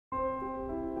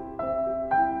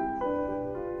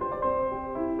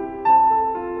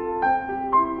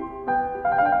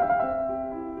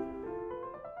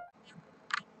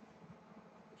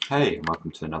Hey, and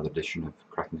welcome to another edition of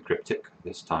Cracking the Cryptic.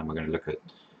 This time we're going to look at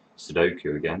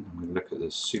Sudoku again. I'm going to look at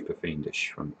the Super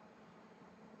Fiendish from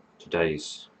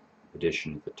today's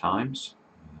edition of the Times.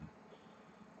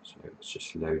 So it's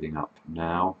just loading up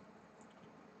now.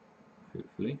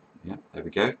 Hopefully, yeah, there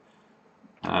we go.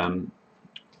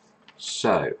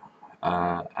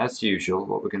 As usual,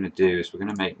 what we're going to do is we're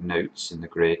going to make notes in the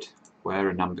grid where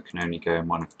a number can only go in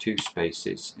one of two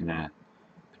spaces in a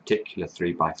particular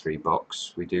 3x3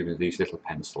 box. We do with these little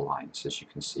pencil lines, as you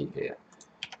can see here,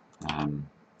 and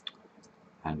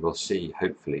we'll see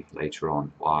hopefully later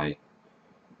on why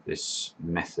this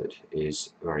method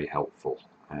is very helpful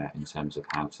in terms of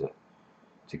how to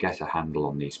get a handle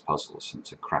on these puzzles and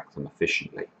to crack them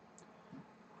efficiently.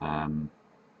 So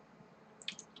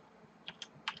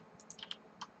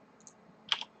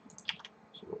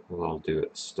what I'll do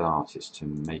at the start is to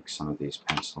make some of these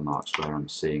pencil marks where I'm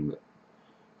seeing that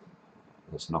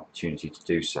there's an opportunity to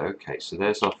do so. Okay, so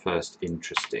there's our first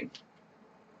interesting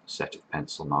set of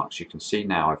pencil marks. You can see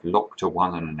now I've locked a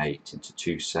 1 and an 8 into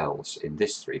two cells in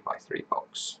this 3x3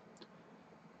 box.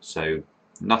 So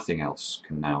nothing else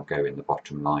can now go in the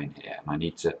bottom line here, and I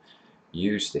need to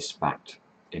use this fact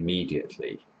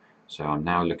immediately. So I'm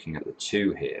now looking at the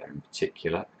 2 here in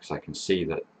particular, because I can see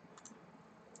that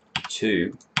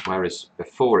 2, whereas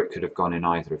before it could have gone in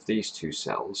either of these two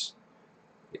cells,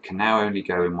 it can now only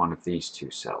go in one of these two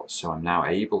cells. So I'm now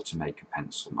able to make a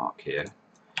pencil mark here,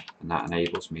 and that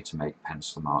enables me to make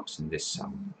pencil marks in this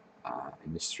cell,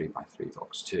 in this 3x3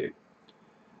 box too.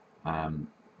 Let's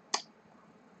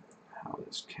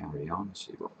carry on,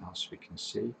 see what else we can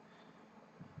see.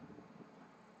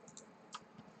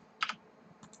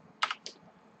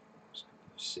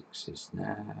 Sixes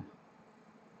there.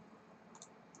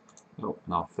 Oh,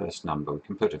 and our first number, we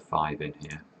can put a 5 in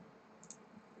here.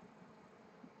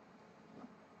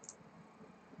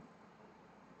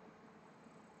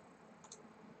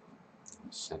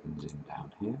 Sevens in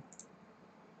down here.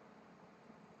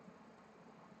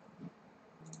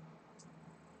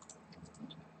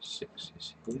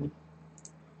 Sixes here.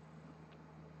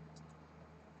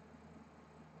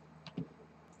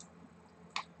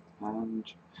 And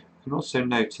you can also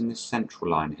note in this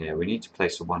central line here, we need to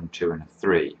place a 1, 2 and a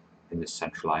 3 in this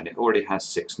central line. It already has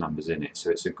 6 numbers in it, so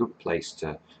it's a good place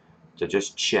to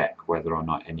just check whether or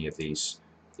not any of these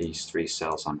 3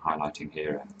 cells I'm highlighting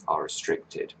here are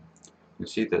restricted. You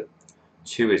can see that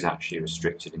 2 is actually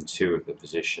restricted in 2 of the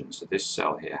positions, so this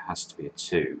cell here has to be a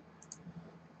 2,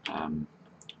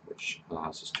 which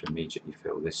allows us to immediately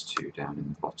fill this 2 down in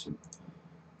the bottom,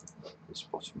 this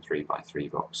bottom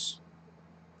 3x3 box.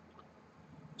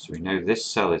 So we know this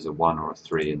cell is a 1 or a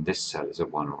 3 and this cell is a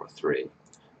 1 or a 3,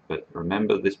 but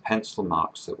remember these pencil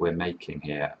marks that we're making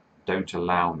here don't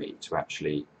allow me to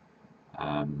actually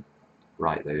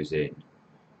write those in,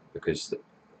 because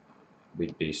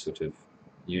we'd be sort of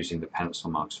using the pencil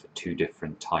marks for 2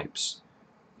 different types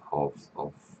of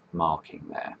marking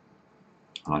there,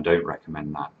 and I don't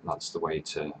recommend that. That's the way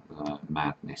to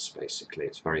madness, basically.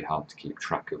 It's very hard to keep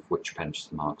track of which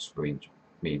pencil marks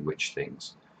mean which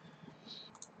things.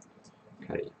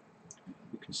 Okay,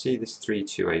 you can see this 3,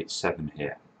 2, 8, 7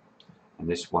 here, and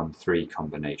this 1, 3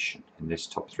 combination in this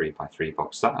top 3x3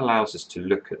 box. That allows us to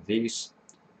look at these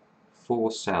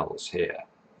 4 cells here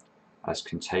as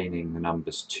containing the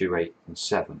numbers 2, 8 and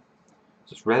 7.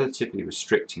 So it's relatively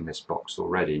restricting this box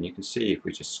already, and you can see if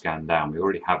we just scan down, we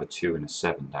already have a 2 and a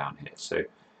 7 down here. So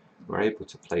we're able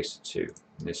to place a 2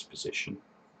 in this position,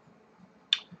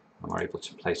 and we're able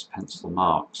to place pencil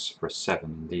marks for a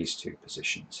 7 in these 2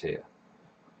 positions here.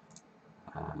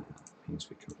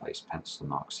 Means we can place pencil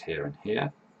marks here and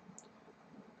here,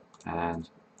 and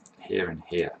here and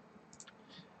here.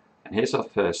 And here's our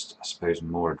first, I suppose,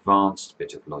 more advanced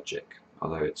bit of logic,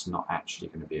 although it's not actually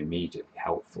going to be immediately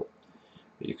helpful.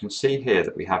 But you can see here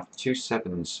that we have 2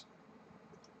 7s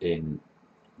in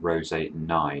rows 8 and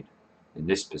 9 in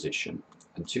this position,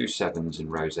 and 2 7s in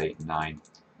rows 8 and 9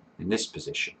 in this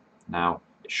position. Now,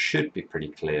 it should be pretty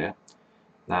clear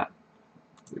that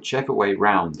whichever way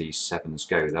round these 7s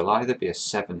go, there'll either be a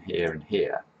 7 here and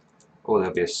here, or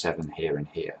there'll be a 7 here and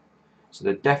here. So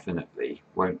there definitely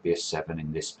won't be a 7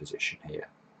 in this position here,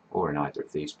 or in either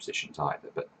of these positions either,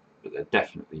 but there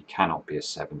definitely cannot be a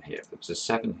 7 here. If there was a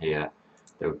 7 here,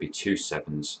 there would be 2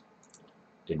 7s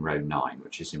in row 9,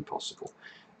 which is impossible.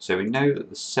 So we know that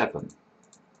the 7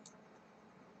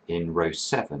 in row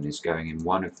 7 is going in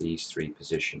one of these 3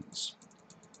 positions.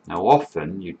 Now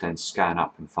often you'd then scan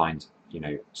up and find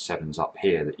 7s up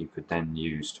here that you could then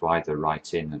use to either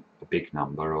write in a big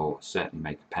number or certainly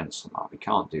make a pencil mark. We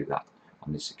can't do that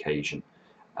on this occasion,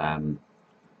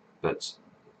 but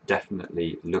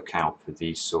definitely look out for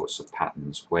these sorts of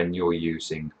patterns when you're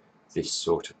using this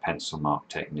sort of pencil mark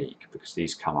technique, because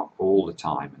these come up all the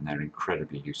time and they're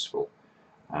incredibly useful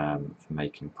for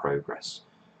making progress.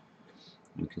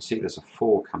 You can see there's a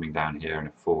 4 coming down here and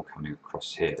a 4 coming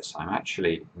across here, so I'm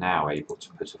actually now able to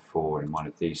put a 4 in one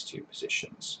of these two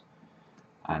positions,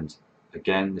 and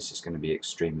again this is going to be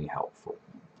extremely helpful.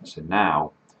 So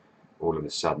now all of a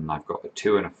sudden I've got a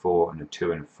 2 and a 4 and a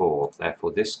 2 and a 4,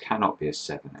 therefore this cannot be a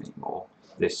 7 anymore,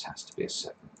 this has to be a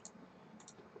 7,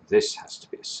 this has to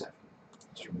be a 7.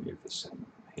 Let's remove the 7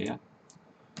 from here.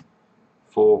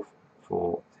 4,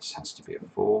 4, this has to be a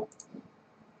 4.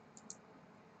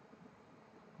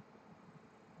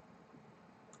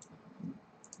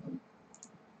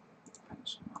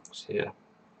 Pencil marks here.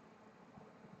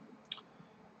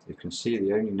 You can see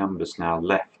the only numbers now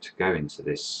left to go into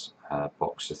this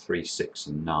box are 3, 6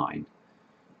 and 9.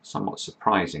 Somewhat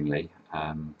surprisingly,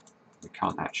 we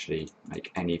can't actually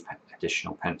make any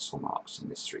additional pencil marks in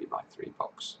this 3x3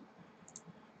 box.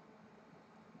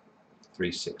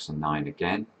 3, 6 and 9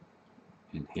 again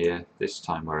in here. This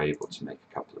time we're able to make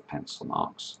a couple of pencil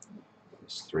marks.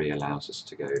 This 3 allows us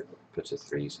to go put a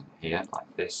 3's in here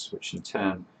like this, which in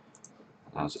turn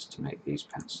allows us to make these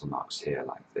pencil marks here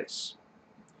like this.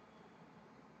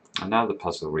 And now the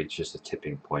puzzle reaches the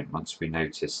tipping point once we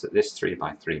notice that this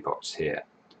 3x3 box here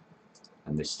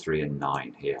and this 3 and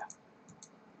 9 here.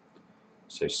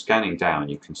 So scanning down,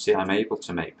 you can see I'm able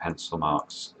to make pencil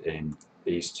marks in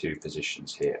these two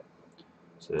positions here.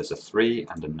 So there's a 3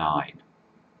 and a 9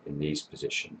 in these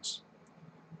positions.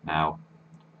 Now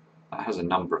that has a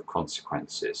number of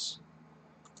consequences.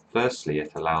 Firstly,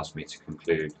 it allows me to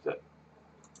conclude that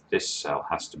this cell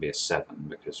has to be a 7,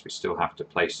 because we still have to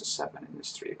place a 7 in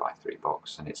this 3x3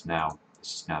 box, and this is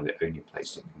now the only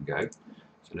place it can go.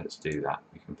 So let's do that.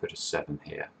 We can put a 7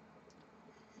 here.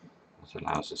 That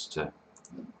allows us to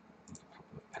make a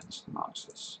couple of pencil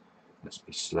marks. Let's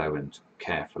be slow and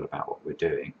careful about what we're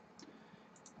doing.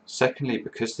 Secondly,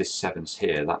 because this 7's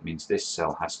here, that means this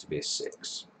cell has to be a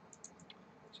 6.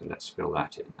 So let's fill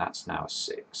that in. That's now a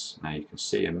 6. Now you can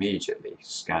see immediately,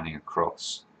 scanning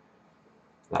across,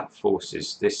 that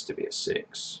forces this to be a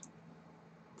 6,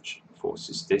 which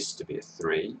forces this to be a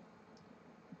 3,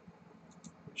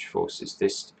 which forces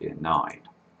this to be a 9.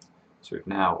 So we've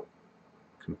now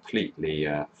completely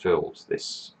filled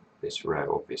this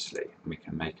row, obviously, and we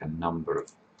can make a number of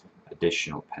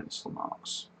additional pencil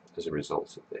marks as a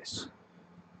result of this.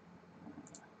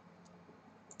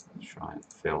 Try and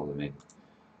fill them in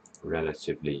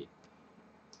relatively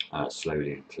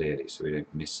slowly and clearly so we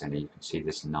don't miss any. You can see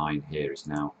this 9 here is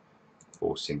now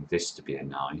forcing this to be a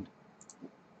 9,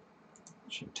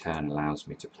 which in turn allows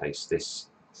me to place this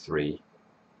 3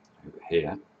 over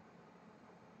here.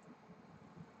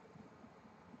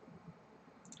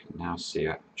 You can now see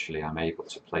actually I'm able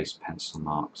to place pencil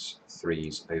marks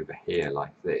 3's over here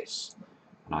like this,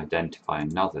 and identify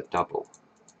another double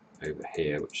over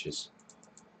here, which is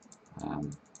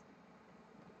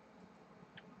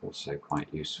also quite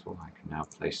useful. I can now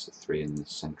place the 3 in the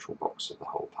central box of the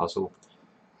whole puzzle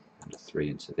and a 3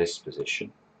 into this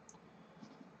position.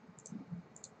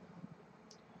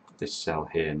 This cell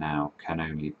here now can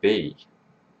only be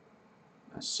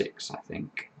a 6, I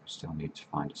think. We still need to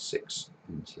find a 6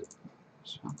 into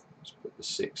this one. Let's put the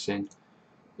 6 in.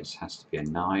 This has to be a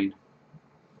 9.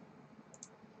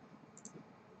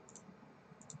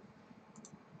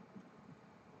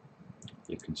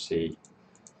 You can see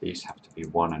these have to be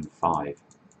 1 and 5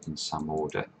 in some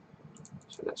order.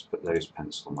 So let's put those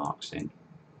pencil marks in.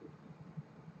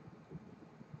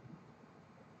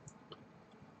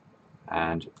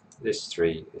 And this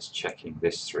 3 is checking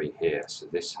this 3 here, so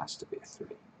this has to be a 3.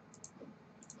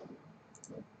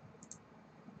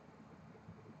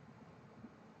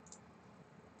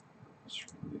 Let's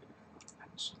remove the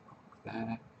pencil mark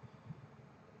there.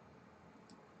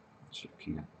 So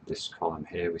looking at this column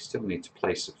here, we still need to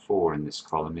place a 4 in this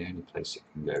column. The only place it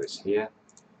can go is here.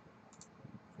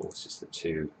 Forces the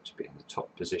 2 to be in the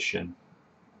top position.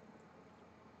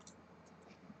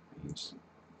 Means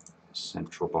the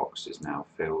central box is now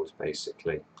filled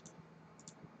basically.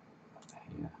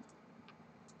 Here.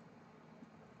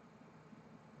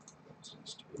 So it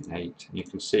has to be an 8. And you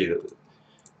can see that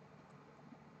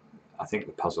I think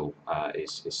the puzzle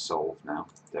is solved now.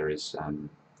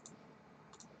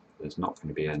 There's not going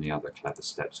to be any other clever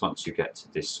steps. Once you get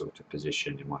to this sort of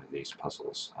position in one of these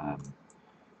puzzles,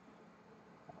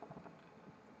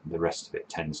 the rest of it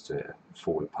tends to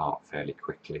fall apart fairly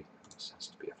quickly. This has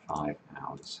to be a 5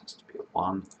 now, this has to be a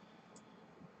 1.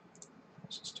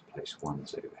 This is to place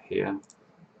 1s over here.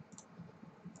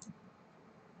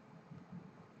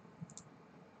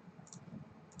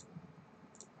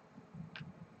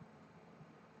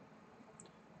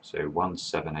 So 1,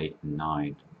 7, 8 and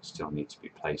 9 still need to be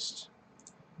placed.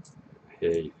 Over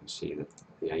here you can see that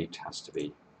the 8 has to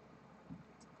be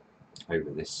over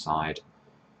this side.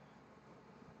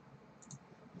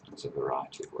 There's a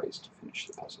variety of ways to finish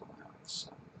the puzzle now. It's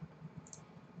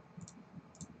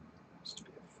has to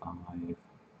be a 5.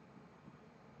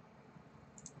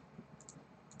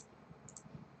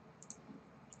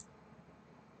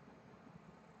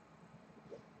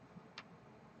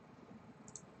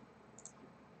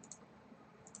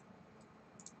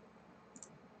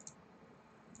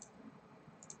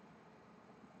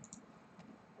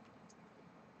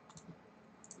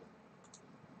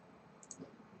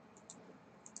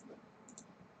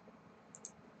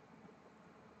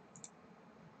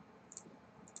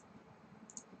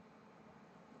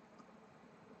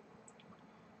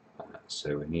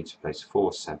 So we need to place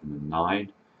 4, 7 and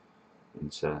 9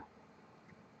 into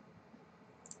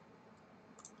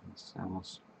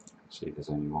cells. See, there's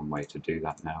only one way to do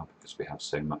that now because we have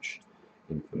so much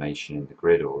information in the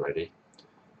grid already,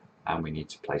 and we need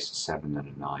to place a 7 and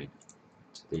a 9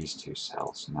 into these two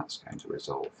cells, and that's going to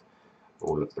resolve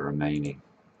all of the remaining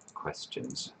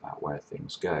questions about where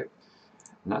things go.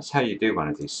 And that's how you do one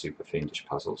of these super fiendish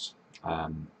puzzles.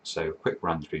 So a quick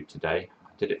run through today.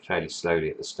 I did it fairly slowly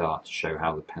at the start to show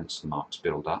how the pencil marks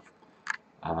build up,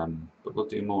 but we'll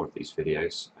do more of these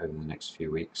videos over the next few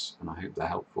weeks, and I hope they're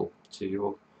helpful to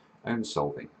your own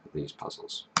solving of these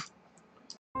puzzles.